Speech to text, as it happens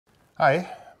Hi,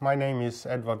 my name is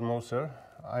Edvard Moser.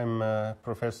 I'm a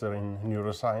professor in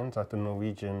neuroscience at the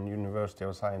Norwegian University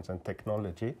of Science and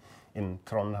Technology in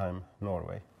Trondheim,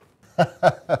 Norway.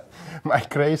 My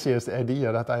craziest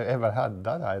idea that I ever had,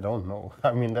 that I don't know.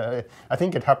 I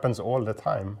think it happens all the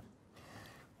time.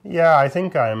 Yeah, I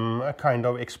think I'm a kind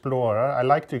of explorer. I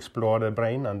like to explore the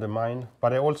brain and the mind,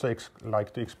 but I also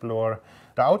like to explore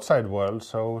the outside world.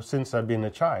 So since I've been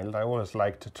a child, I always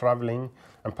liked traveling,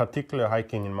 and particularly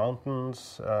hiking in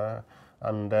mountains.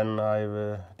 And then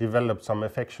I've developed some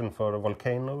affection for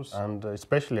volcanoes, and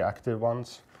especially active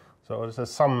ones. So there's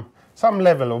some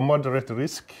level of moderate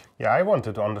risk. Yeah, I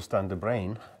wanted to understand the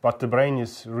brain, but the brain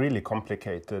is really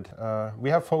complicated.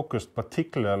 We have focused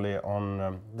particularly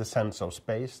on the sense of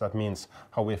space. That means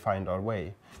how we find our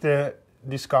way. The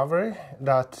discovery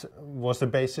that was the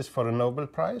basis for the Nobel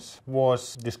Prize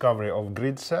was discovery of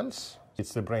grid cells.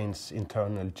 It's the brain's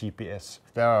internal GPS.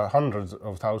 There are hundreds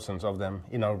of thousands of them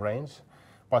in our brains,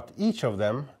 but each of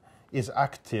them is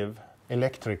active,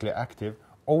 electrically active,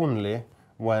 only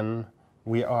when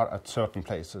we are at certain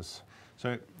places.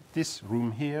 So this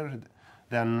room here,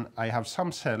 then I have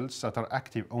some cells that are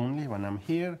active only when I'm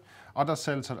here, other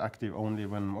cells are active only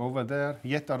when I'm over there,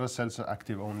 yet other cells are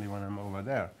active only when I'm over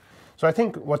there. So I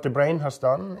think what the brain has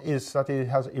done is that it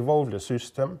has evolved a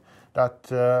system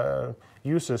that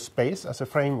uses space as a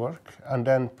framework and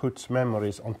then puts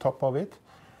memories on top of it.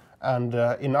 And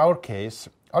in our case,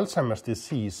 Alzheimer's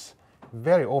disease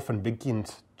very often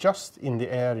begins just in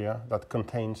the area that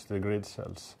contains the grid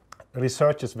cells.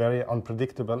 Research is very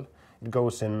unpredictable. It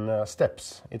goes in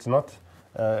steps. It's not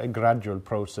a gradual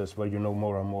process where you know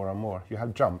more and more and more. You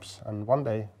have jumps, and one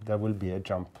day there will be a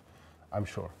jump, I'm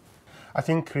sure. I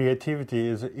think creativity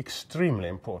is extremely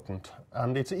important,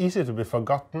 and it's easy to be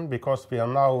forgotten because we are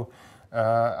now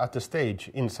at a stage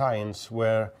in science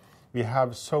where we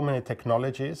have so many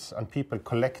technologies and people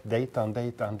collect data and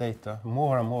data and data,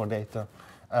 more and more data,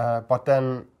 but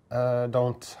then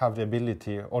don't have the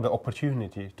ability or the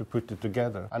opportunity to put it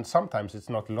together. And sometimes it's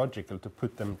not logical to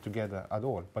put them together at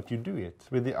all, but you do it.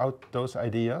 Without those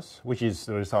ideas, which is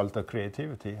the result of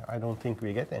creativity, I don't think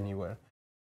we get anywhere.